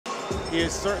he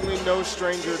is certainly no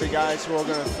stranger to guys who are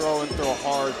going to throw and throw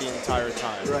hard the entire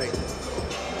time. Right.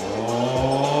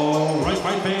 All right,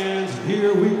 fight fans,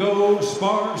 here we go.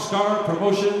 SparStar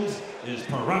Promotions is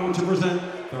proud to present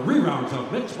 3 rounds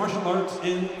of mixed martial arts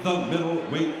in the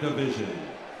middleweight division.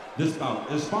 This bout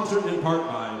is sponsored in part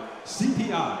by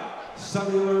CPI,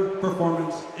 Cellular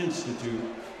Performance Institute,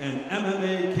 and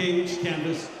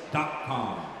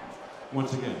MMACageCanvas.com.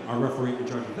 Once again, our referee in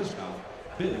charge of this bout,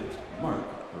 Big Mark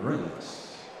Reyes.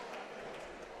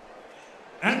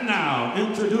 And now,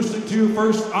 introducing to you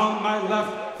first on my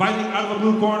left, fighting out of the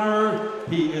blue corner,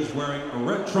 he is wearing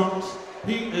red trunks.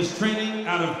 He is training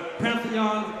out of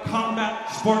Pantheon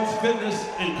Combat Sports Fitness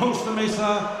in Costa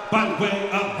Mesa by way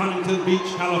of Huntington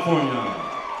Beach, California.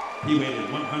 He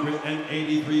weighed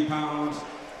 183 pounds.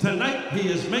 Tonight, he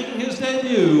is making his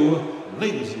debut.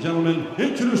 Ladies and gentlemen,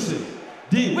 introducing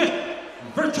DeWitt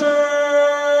Vercher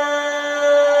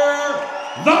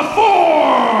the 4th.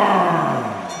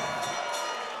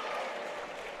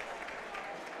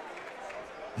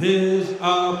 His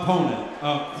opponent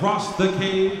across the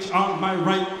cage on my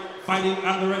right, fighting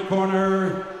out of the red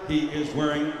corner. He is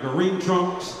wearing green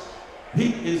trunks.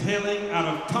 He is hailing out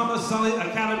of Tomaselli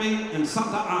Academy in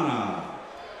Santa Ana.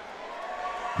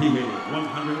 He weighed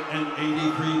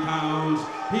 183 pounds.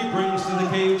 He brings to the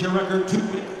cage a record 2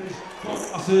 wins, 4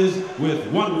 losses, with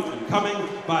 1 coming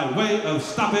by way of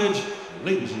stoppage.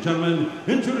 Ladies and gentlemen,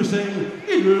 introducing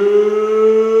Idris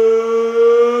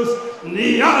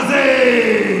Niiazi.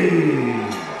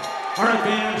 All right,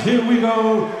 fans, here we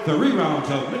go. 3 rounds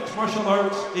of mixed martial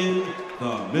arts in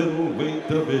the middleweight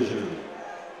division.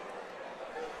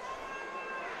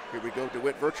 Here we go,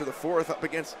 DeWitt Vercher the 4th up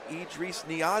against Idris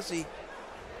Niiazi.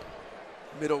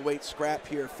 Middleweight scrap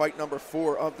here, fight number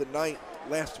 4 of the night.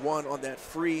 Last one on that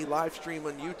free live stream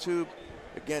on YouTube.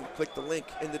 Again, click the link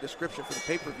in the description for the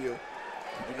pay-per-view.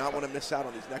 You do not want to miss out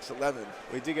on these next 11.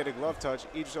 We did get a glove touch.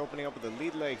 Idris opening up with a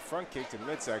lead leg front kick to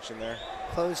midsection there.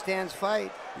 Close stance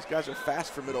fight. These guys are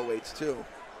fast for middleweights too. You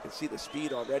can see the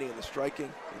speed already in the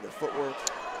striking and the footwork.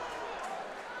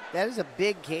 That is a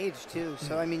big cage too.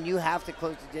 So I mean, you have to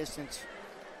close the distance.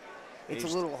 It's a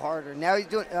little harder. Now he's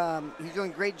doing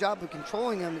a great job of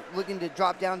controlling him, looking to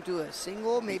drop down to a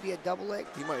single, maybe a double leg.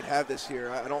 He might have this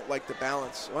here. I don't like the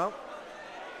balance. Well,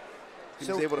 he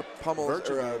was able to pummel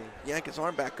or yank his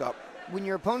arm back up. When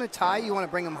your opponent's high, you want to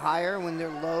bring them higher. When they're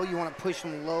low, you want to push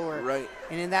them lower. Right.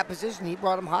 And in that position, he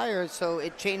brought him higher, so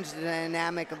it changed the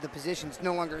dynamic of the position. It's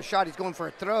no longer a shot. He's going for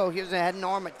a throw. Here's a head and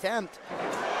arm attempt.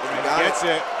 And he gets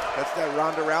it. That's that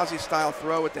Ronda Rousey style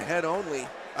throw with the head only.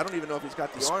 I don't even know if he's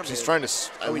got the arm. He's trying to.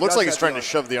 It looks like he's trying to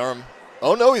shove the arm.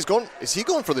 Oh no, he's going. Is he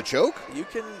going for the choke? You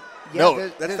can. Yeah, no,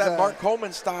 that's that Mark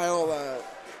Coleman style.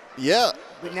 Yeah.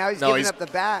 But now he's giving up the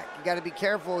back. You got to be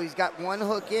careful. He's got one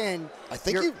hook in. I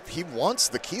think he wants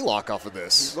the key lock off of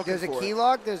this. There's a key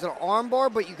lock. There's an arm bar,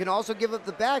 but you can also give up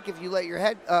the back if you let your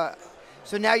head.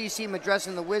 So now you see him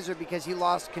addressing the wizard because he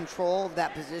lost control of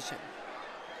that position.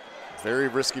 Very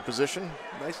risky position.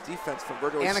 Nice defense from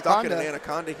Vercher. He's stuck in an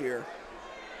anaconda here.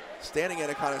 Standing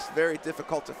anaconda is very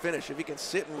difficult to finish. If he can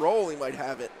sit and roll, he might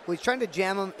have it. Well, he's trying to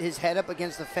jam his head up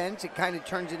against the fence. It kind of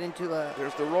turns it into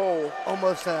there's the roll,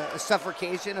 almost a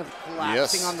suffocation of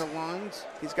collapsing on the lungs.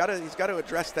 He's got to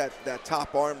address that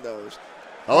top arm though.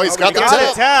 Oh, he's got the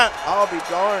tap. I'll be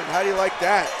darned. How do you like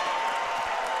that?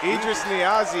 Idris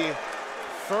Niiazi,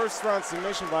 first round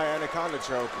submission by anaconda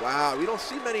choke. Wow, we don't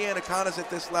see many anacondas at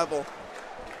this level.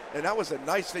 And that was a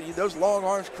nice fit. Those long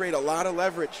arms create a lot of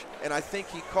leverage, and I think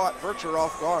he caught Vercher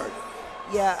off guard.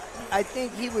 Yeah, I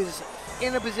think he was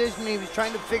in a position he was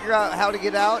trying to figure out how to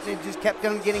get out, and it just kept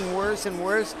on getting worse and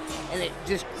worse, and it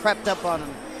just crept up on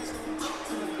him.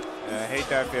 I hate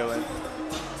that feeling.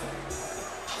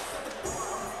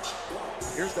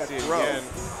 Here's that throw. Again.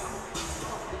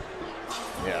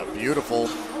 Yeah, beautiful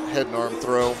head and arm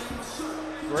throw.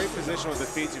 Great position with the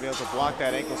feet to be able to block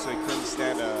that ankle so he couldn't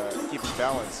stand keep his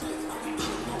balance.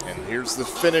 And here's the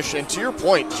finish. And to your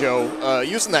point, Joe,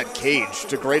 using that cage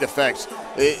to great effect.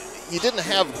 He didn't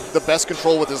have the best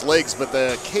control with his legs, but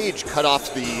the cage cut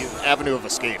off the avenue of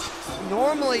escape.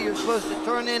 Normally, you're supposed to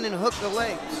turn in and hook the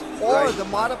legs, or the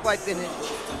modified finish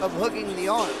of hooking the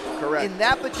arm. Correct. In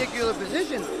that particular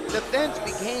position, the fence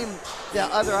became the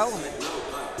other element.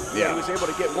 Yeah, he was able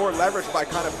to get more leverage by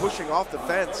kind of pushing off the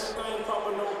fence.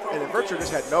 And then Vercher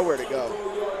just had nowhere to go.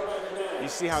 You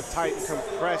see how tight and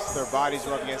compressed their bodies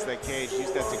were up against that cage.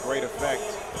 Used that to great effect.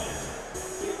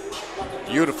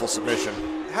 Beautiful submission.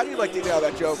 How do you like to nail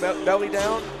that, Joe? Belly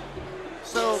down?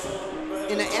 So,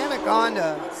 in an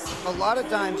anaconda, a lot of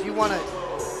times you want to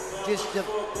just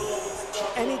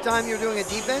anytime you're doing a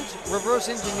defense, reverse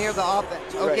engineer the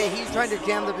offense. Okay, Right. he's trying to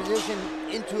jam the position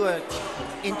into a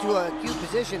acute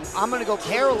position. I'm going to go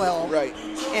parallel Right.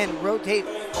 and rotate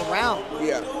around.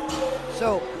 Yeah.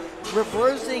 So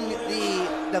reversing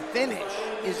the finish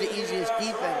is the easiest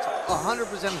defense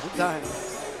 100% of the time.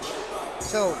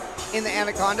 So in the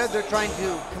Anaconda, they're trying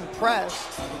to compress,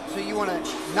 so you want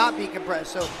to not be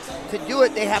compressed. So to do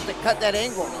it, they have to cut that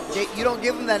angle. You don't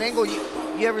give them that angle.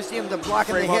 You ever see them to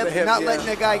blocking the Frame on hip, the hip, not yeah. letting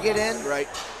the guy get in? Right.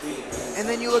 And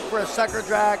then you look for a sucker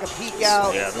drag, a peek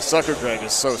out. Yeah, the sucker drag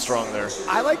is so strong there.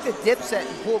 I like the dip set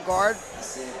and pull guard.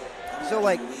 So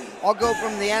like, I'll go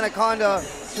from the Anaconda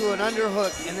to an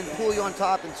underhook and then pull you on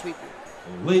top and sweep you.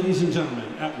 Ladies and gentlemen,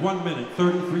 at 1 minute,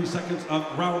 33 seconds of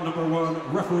round number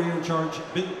 1, referee in charge,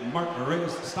 Big Mark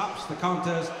Reyes, stops the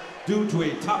contest due to a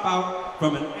tap out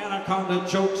from an Anaconda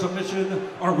choke submission.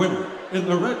 Our winner in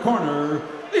the red corner,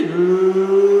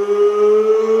 Idris